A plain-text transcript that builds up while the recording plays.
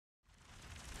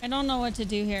I don't know what to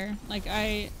do here. Like,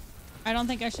 I don't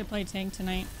think I should play tank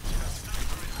tonight.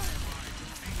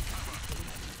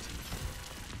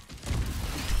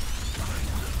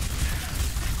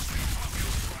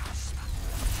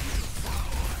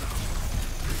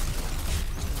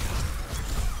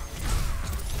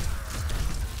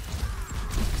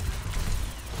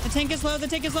 The tank is low, the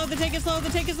tank is low, the tank is low, the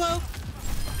tank is low.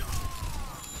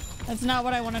 That's not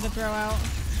what I wanted to throw out.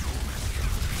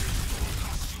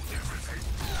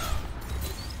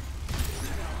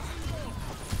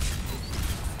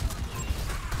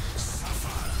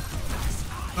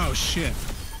 Oh shit.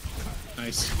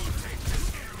 Nice.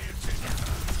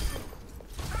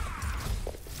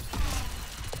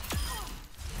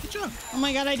 Good job. Oh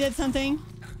my god, I did something.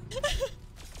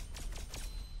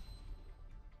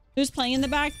 Who's playing in the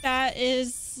back? That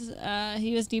is,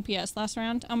 he was DPS last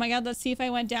round. Oh my god, let's see if I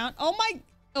went down. Oh my,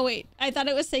 oh wait, I thought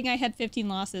it was saying I had 15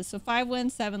 losses. So 5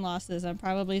 wins, 7 losses. I'm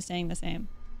probably staying the same.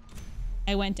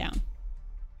 I went down.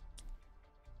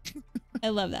 I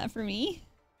love that for me.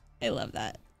 I love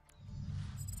that.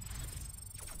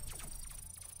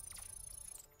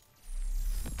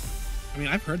 I mean,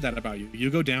 I've heard that about you. You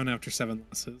go down after 7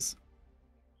 losses.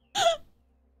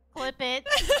 Clip it.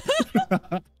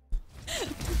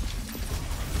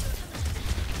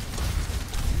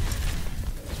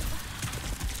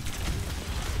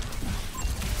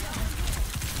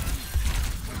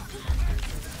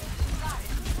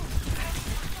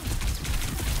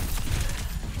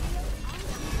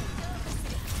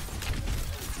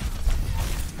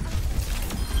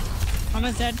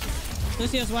 Almost dead.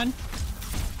 Lucio's one.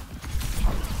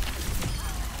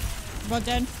 Both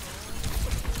dead.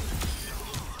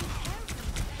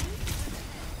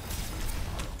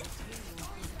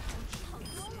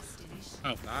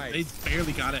 Oh, Nice. They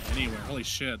barely got it anywhere. Holy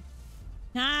shit.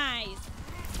 Nice.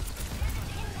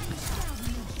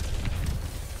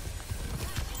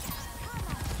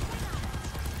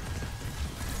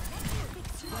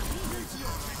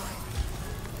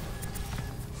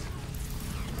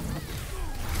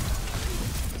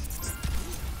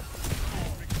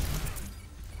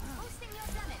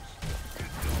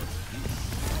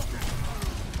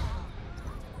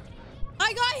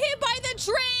 I got hit by the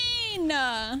train!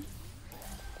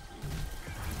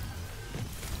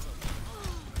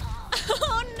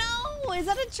 Oh no! Is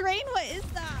that a train? What is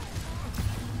that?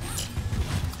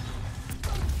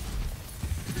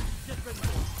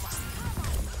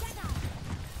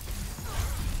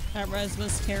 That res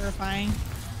was terrifying.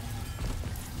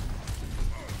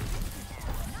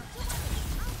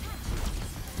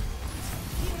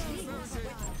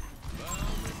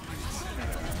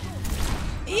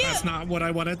 That's not what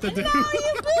I wanted to do. No, you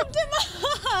booped him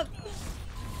up!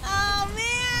 Oh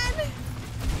man!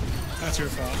 That's your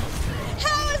fault.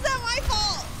 How is that my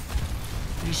fault?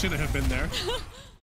 You shouldn't have been there.